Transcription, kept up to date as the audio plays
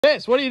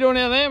Yes, what are you doing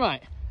down there,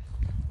 mate?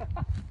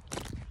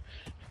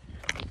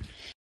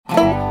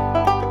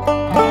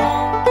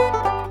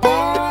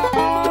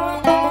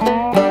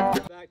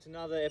 Back to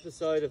another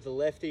episode of the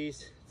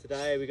Lefties.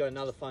 Today we got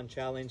another fun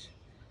challenge.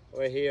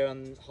 We're here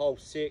on hole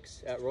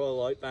 6 at Royal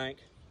Oakbank.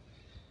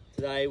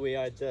 Today we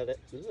are going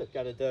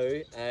to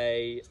do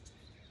a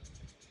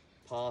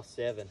par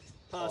 7.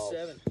 Par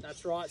 7,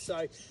 that's right.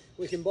 So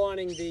we're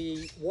combining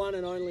the one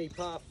and only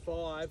par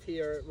 5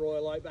 here at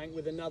Royal Oakbank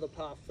with another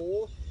par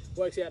 4.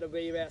 Works out to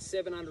be about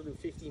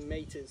 750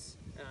 metres.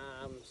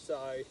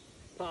 So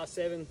par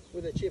 7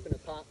 with a chip and a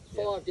putt.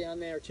 5 down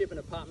there, a chip and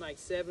a putt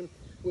makes 7.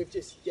 We've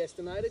just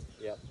guesstimated.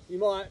 Yep. You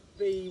might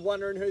be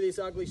wondering who this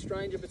ugly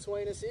stranger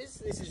between us is.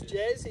 This is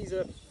Jez. He's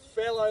a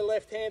fellow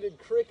left-handed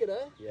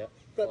cricketer,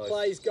 but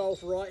plays golf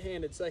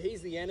right-handed. So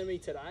he's the enemy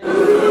today.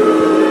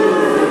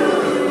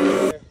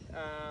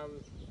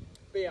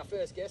 Be our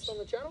first guest on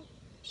the channel,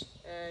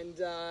 and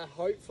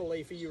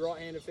hopefully for you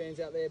right-handed fans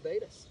out there,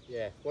 beat us.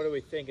 Yeah. What are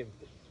we thinking?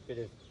 Bit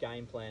of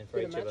game plan for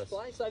each of us.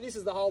 Play. So this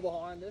is the hole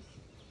behind us.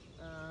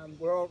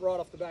 We're all right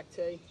off the back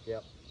tee.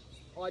 Yep.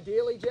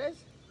 Ideally, Jez,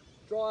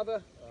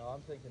 driver.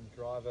 I'm thinking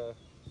driver,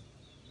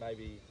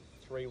 maybe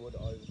 3-wood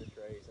over the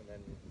trees, and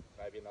then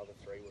maybe another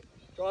 3-wood.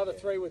 Driver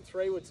 3-wood,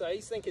 3-wood. So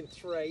he's thinking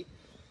 3.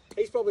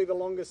 He's probably the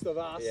longest of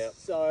us. Yep.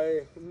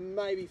 So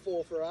maybe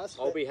 4 for us.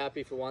 I'll be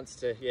happy for once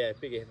to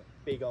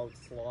big old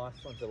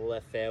slice onto the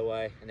left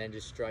fairway and then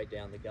just straight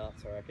down the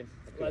guts. I reckon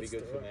that could be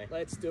good for me.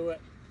 Let's do it.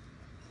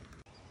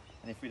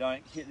 And if we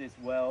don't hit this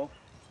well,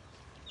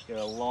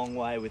 go a long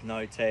way with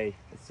no tee.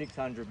 A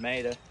 600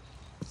 metre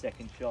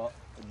second shot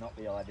would not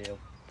be ideal.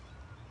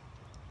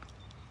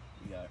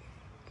 Here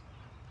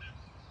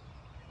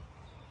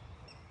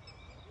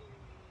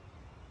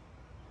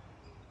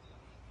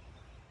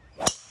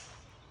we go.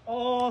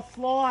 Oh,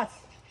 slice!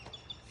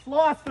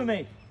 Slice for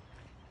me!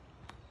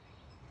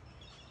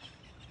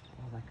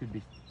 Oh, that could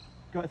be...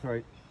 Go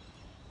through.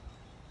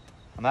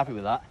 I'm happy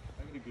with that.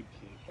 Having a good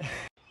kick.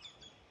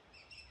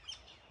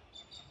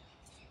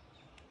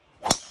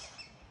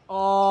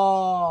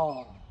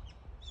 Oh!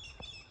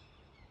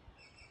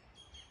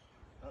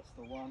 That's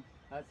the one.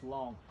 That's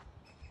long.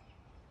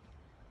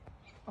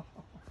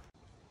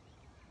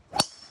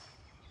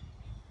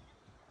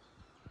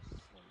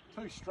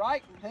 2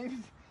 straight.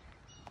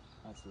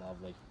 That's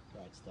lovely.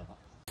 Great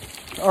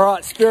start. All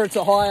right, spirits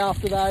are high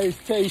after those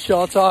tee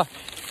shots.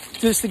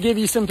 Just to give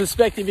you some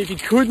perspective, if you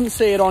couldn't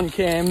see it on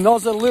cam,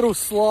 Noz a little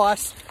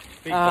slice.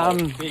 Big ball.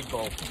 Big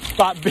ball.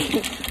 But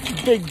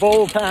big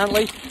ball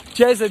apparently.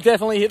 Jez had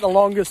definitely hit the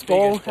longest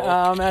ball,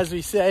 as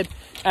we said,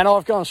 and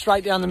I've gone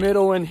straight down the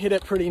middle and hit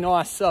it pretty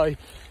nice. So,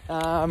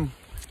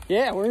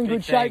 yeah, we're in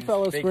good shape,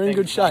 fellas. We're in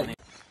good shape.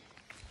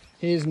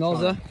 Here's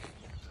Nozza.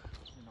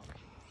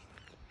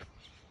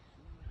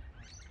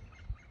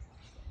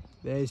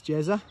 There's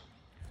Jezza.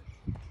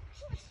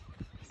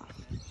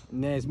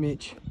 And there's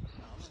Mitch.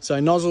 So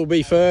Noz will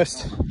be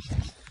first.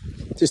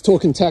 Just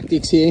talking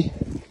tactics here.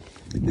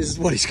 This is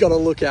what he's got to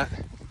look at.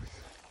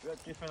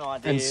 Different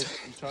ideas.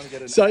 Trying to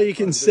get So you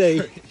can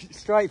see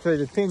straight through.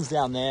 The pin's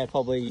down there,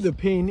 probably. The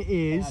pin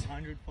is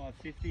 500,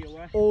 550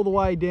 away. all the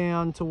way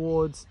down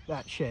towards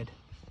that shed.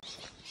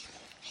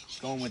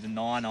 Going with the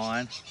 9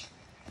 iron.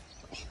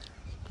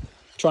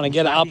 Trying to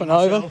get it up and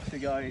over. To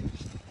go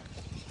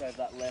grab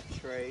that left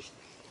tree.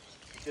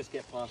 Just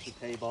get past the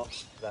tee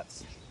box.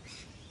 That's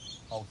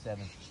hole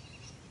 7.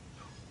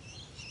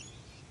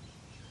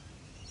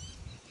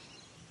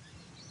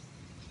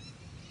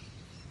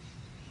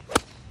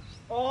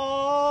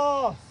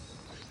 Oh!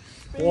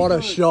 What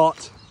a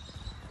shot.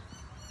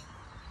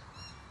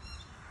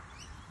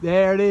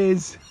 There it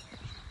is.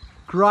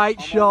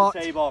 Great shot.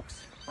 Tee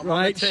box.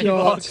 Great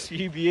shot.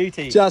 You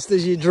beauty. Just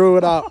as you drew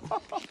it up.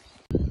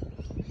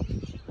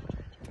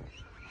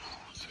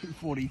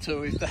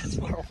 242 if that's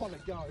where I want to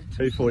go.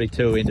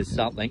 242 into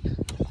something.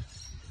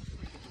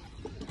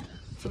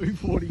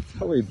 242.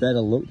 Probably better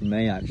look than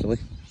me, actually.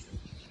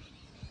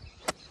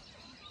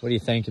 What are you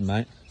thinking,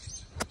 mate?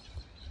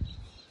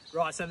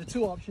 Right, so the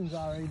 2 options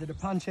are either to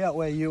punch out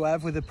where you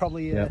have with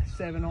probably a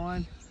 7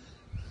 iron,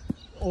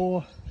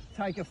 or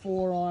take a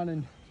 4 iron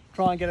and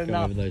try and get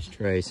enough over those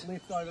trees.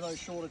 Lift over those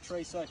shorter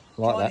trees. So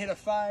like try and hit a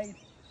fade,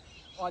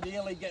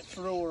 ideally get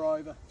through or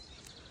over.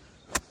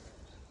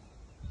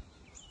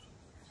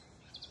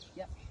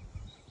 Yep.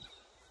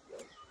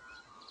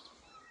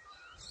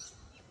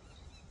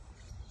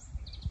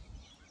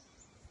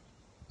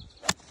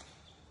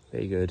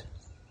 Very good.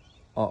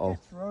 Uh-oh.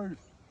 Get through.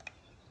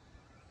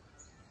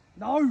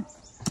 No!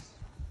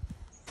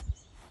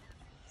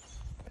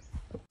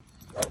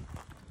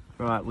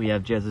 Right, we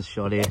have Jez's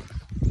shot here.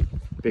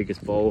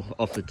 Biggest ball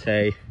off the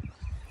tee.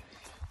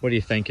 What are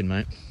you thinking,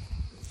 mate?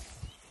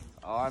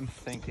 I'm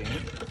thinking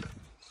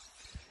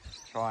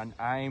try and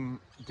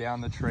aim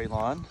down the tree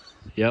line.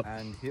 Yep.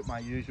 And hit my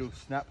usual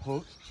snap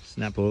hook.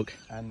 Snap hook.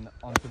 And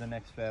onto the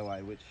next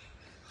fairway, which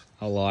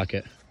I like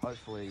it.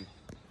 hopefully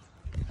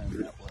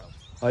turns out well.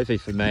 Hopefully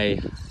for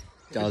me,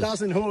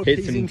 doesn't hook, hit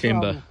he's some in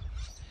timber. trouble.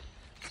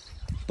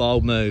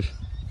 Bold move.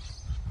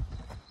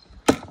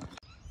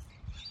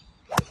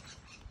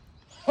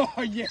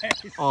 Oh, yes.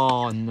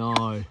 Oh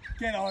no.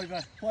 Get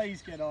over.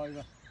 Please get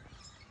over.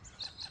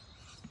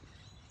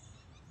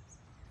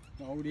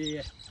 Oh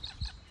dear.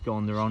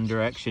 Going the wrong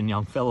direction,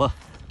 young fella.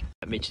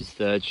 Mitch's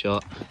third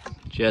shot.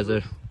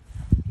 Jezza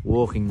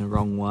walking the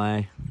wrong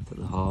way to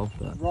the hole,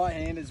 but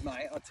Right-handers,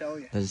 mate, I tell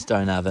you. they just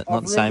don't have it.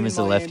 Not the same as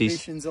the my lefties.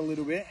 ambitions a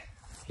little bit.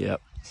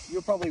 Yep.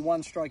 You're probably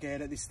one stroke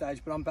ahead at this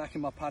stage, but I'm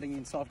backing my putting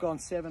in. So I've gone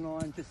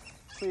 7-iron to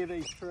clear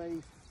these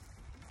trees.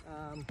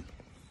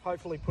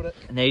 Hopefully put it.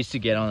 It needs to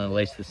get on at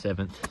least the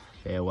 7th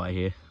fairway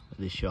here with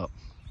this shot.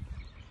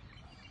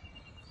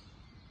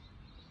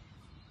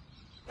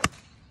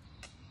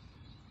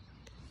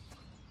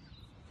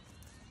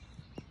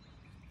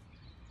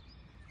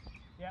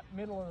 Yep,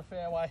 middle of the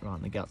fairway. Right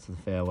in the guts of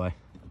the fairway.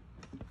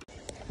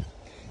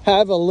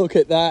 Have a look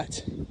at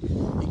that.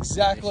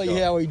 Exactly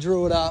how he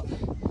drew it up.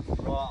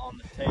 Right on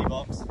the tee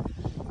box.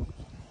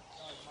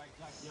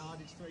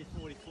 Yardage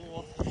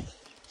 344.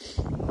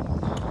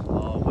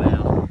 Oh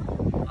wow,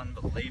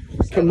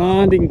 unbelievable.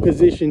 Commanding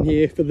position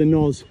here for the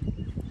Noz.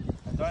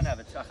 I don't have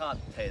I can't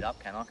tee it up,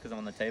 can I? Because I'm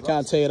on the tee box.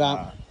 Can't tee it up.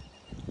 Right.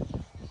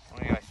 I'm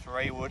gonna go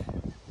 3 wood.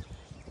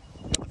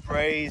 Got the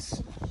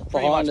breeze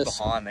pretty Behind much us.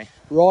 behind me.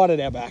 Right at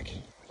our back.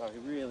 So I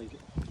could really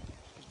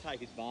just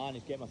take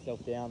advantage, get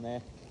myself down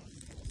there.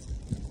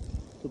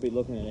 Could be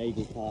looking at an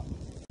eagle putt.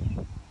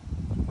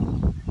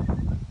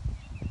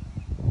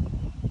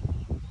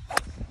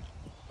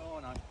 Oh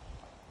no.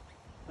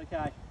 It's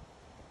okay.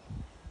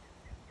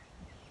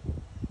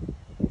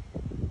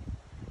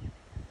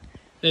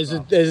 There's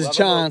Well, a we'll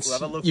chance. we'll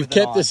have a look You've with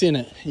an kept this in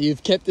it.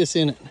 You've kept this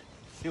in it.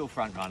 Still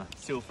front runner.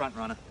 Still front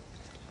runner.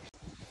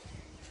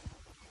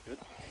 Good.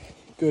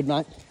 Good,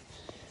 mate.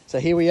 So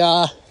here we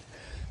are,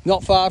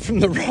 not far from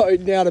the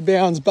road and out of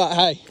bounds, but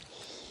hey,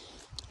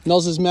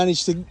 Noz has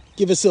managed to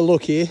give us a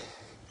look here.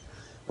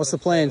 What's the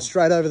plan?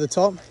 Straight over the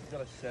top? We've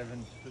got a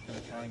 7, just going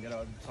to try and get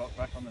over the top,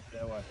 back on the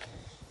fairway.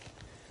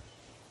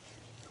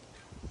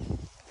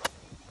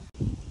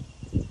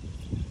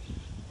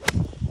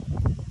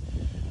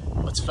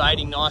 It's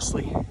fading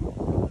nicely.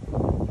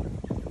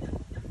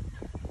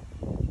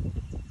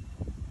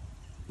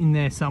 In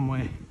there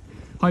somewhere.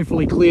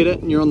 Hopefully cleared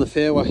it and you're on the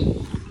fairway.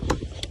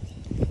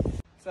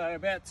 So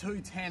about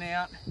 210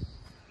 out.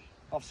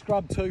 I've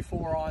scrubbed 2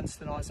 4-irons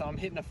tonight, so I'm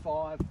hitting a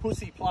 5.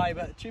 Pussy play,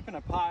 but chipping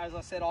a par. As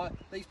I said,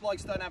 these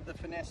blokes don't have the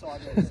finesse I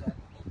do. So.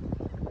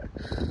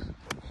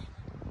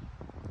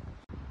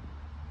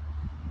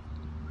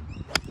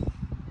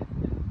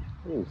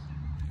 Ooh.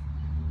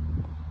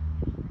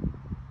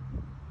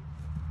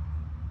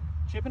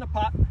 Chipping a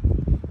putt.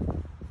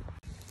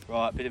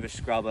 Right, bit of a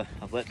scrubber.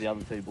 I've let the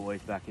other 2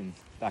 boys back in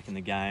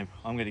the game.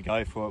 I'm going to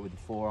go for it with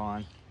the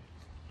 4-iron.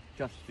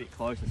 Just a bit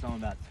closer, so I'm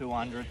about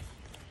 200.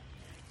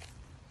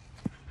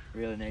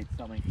 Really need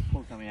something,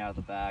 pull something out of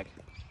the bag.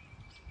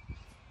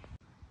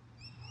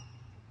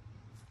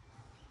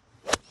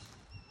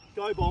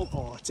 Go ball.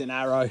 Oh, it's an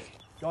arrow.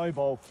 Go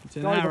ball. It's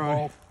an Go the arrow.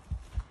 ball.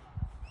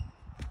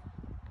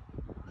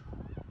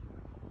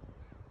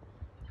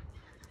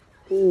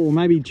 Oh,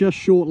 maybe just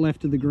short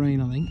left of the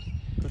green, I think.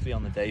 Could be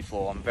on the D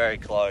floor. I'm very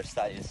close.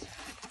 That is.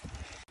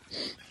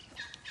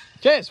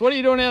 Jess, what are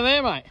you doing out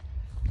there, mate?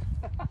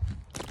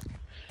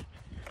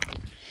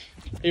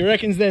 He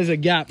reckons there's a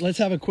gap. Let's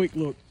have a quick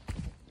look.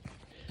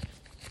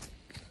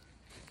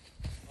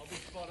 I'll be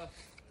spotter.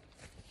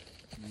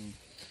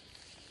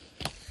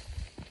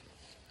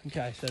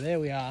 Okay, so there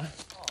we are.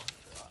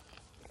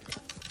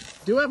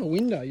 Do have a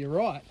window, you're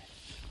right.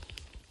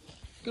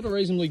 Got a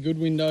reasonably good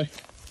window.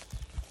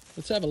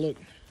 Let's have a look.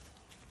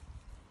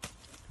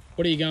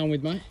 What are you going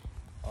with, mate?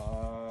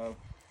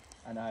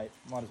 An 8.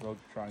 Might as well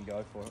try and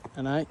go for it.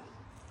 An 8.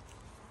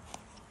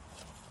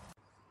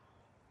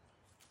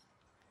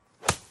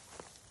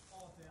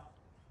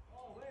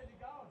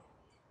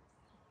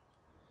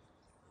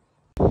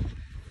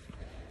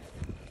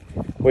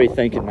 What are you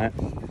thinking, mate?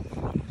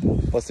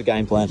 What's the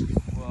game plan?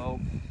 Well,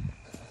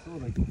 I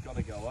sort of got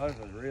to go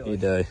over, really. You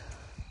do. You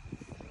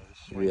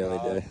Swing really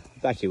hard. do.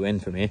 Back you in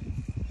from here.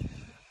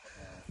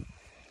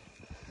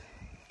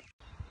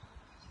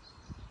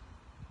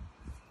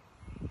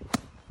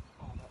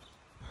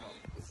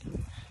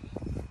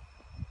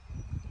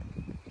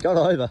 Got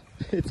over.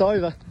 It's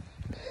over.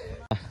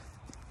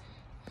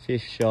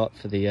 5th shot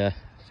for the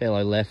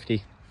fellow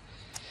lefty.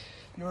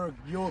 You're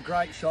a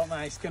great shot,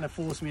 mate. It's going to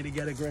force me to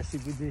get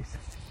aggressive with this.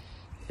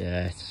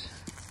 Yeah,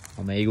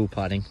 I'm eagle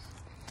putting.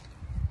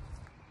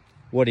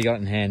 What do you got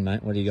in hand,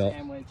 mate? What do you got?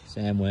 Sandwich.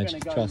 Sandwich. Gonna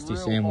go Trusty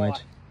real sandwich.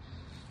 high.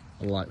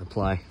 I like the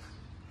play.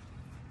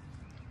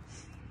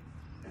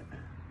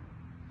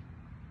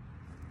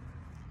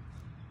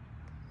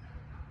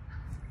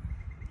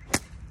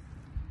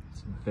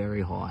 It's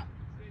very high.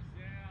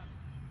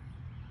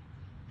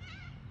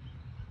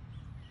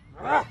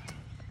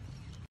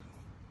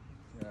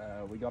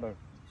 We got to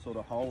sort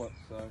of hole it,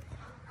 so.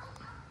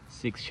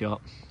 6th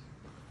shot.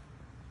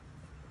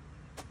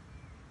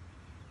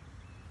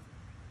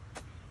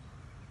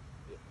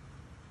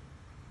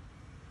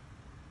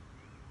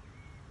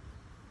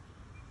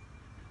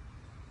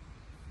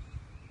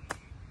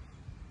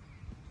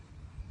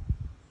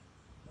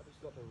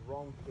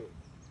 wrong kick.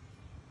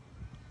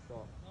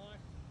 Stop.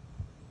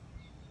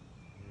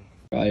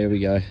 Right, here we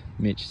go.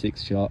 Mitch,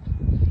 6th shot.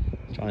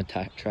 Trying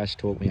to trash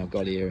talk me. I've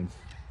got here in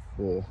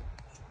 4.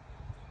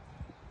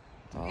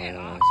 Oh,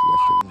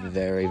 it's left it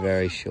very,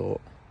 very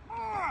short.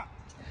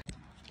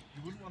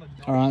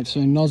 All right, so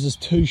Noz is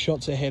 2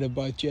 shots ahead of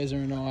both Jezza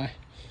and I.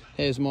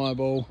 There's my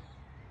ball.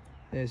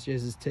 There's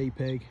Jezza's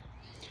T-peg.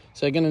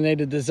 So going to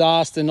need a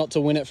disaster not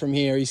to win it from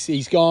here.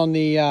 He's gone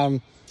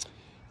I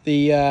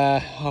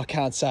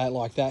can't say it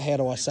like that. How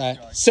do I say it?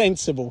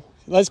 Sensible.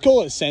 Let's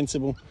call it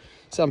sensible.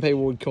 Some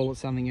people would call it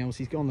something else.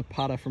 He's gone the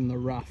putter from the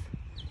rough.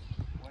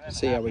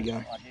 See how we go.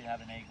 I did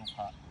have an eagle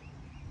putt.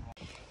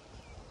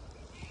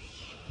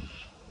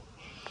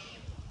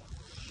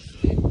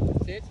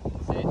 Sit.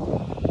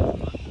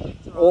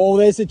 Oh,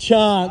 there's a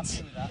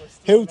chance.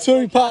 He'll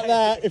 2-putt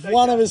that. If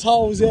one of us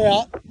holes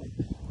out,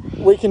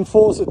 we can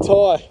force a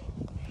tie.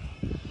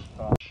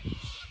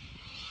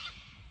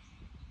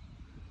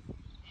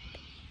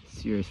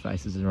 Serious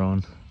faces are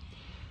on.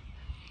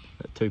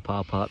 Got 2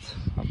 par putts.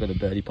 I've got a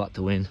birdie putt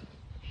to win.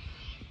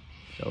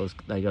 So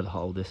they got to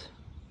hold this.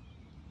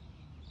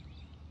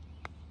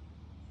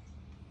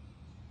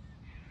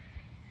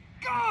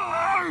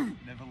 Go!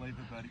 Never leave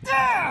a birdie.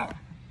 Yeah!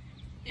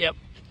 Yep.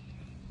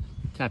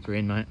 Tap her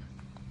in, mate.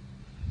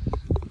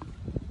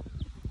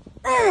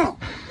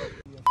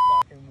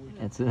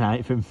 That's an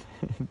 8 from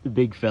the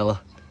big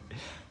fella.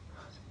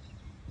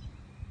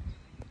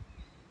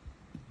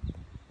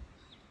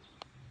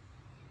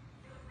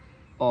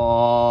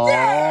 Oh,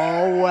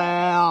 yeah!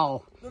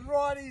 Wow. The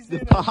righty's in.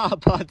 The par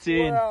putt's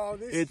in. Wow,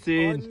 it's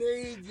in. I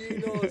need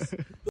you,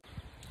 Noz.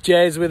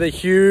 Jazz with a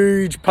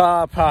huge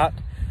par putt.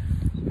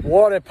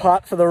 What a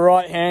putt for the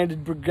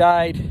right-handed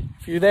brigade.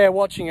 If you're there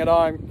watching at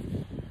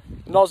home,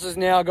 Noz has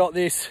now got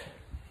this.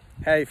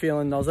 How you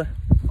feeling, Nozza?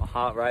 My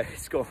heart rate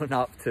has gone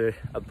up to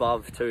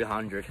above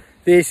 200.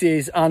 This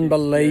is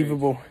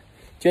unbelievable.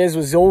 Jez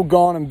was all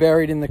gone and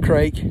buried in the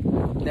creek.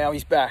 Now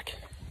he's back.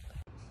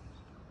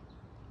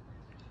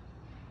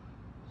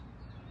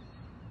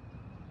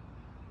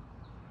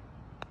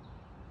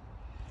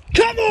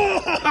 Come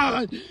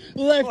on!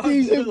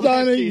 Lefties have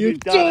done it. You've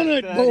done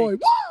it, boy.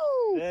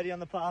 Woo! 30 on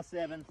the par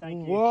 7.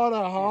 Thank you. What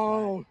a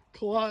hole.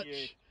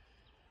 Clutch.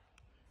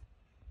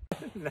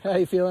 How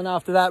you feeling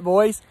after that,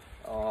 boys?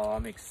 Oh,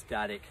 I'm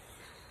ecstatic.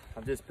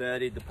 I've just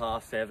birdied the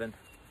par 7.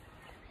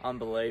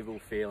 Unbelievable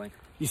feeling.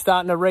 You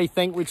starting to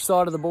rethink which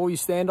side of the ball you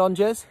stand on,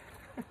 Jez?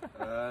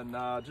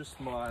 Nah, just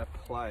my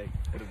play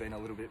could have been a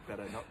little bit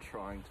better, not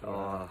trying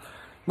to.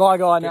 My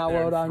guy Get now, there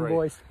well in done, 3.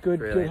 boys. Good,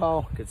 Really good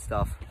hole. good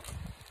stuff.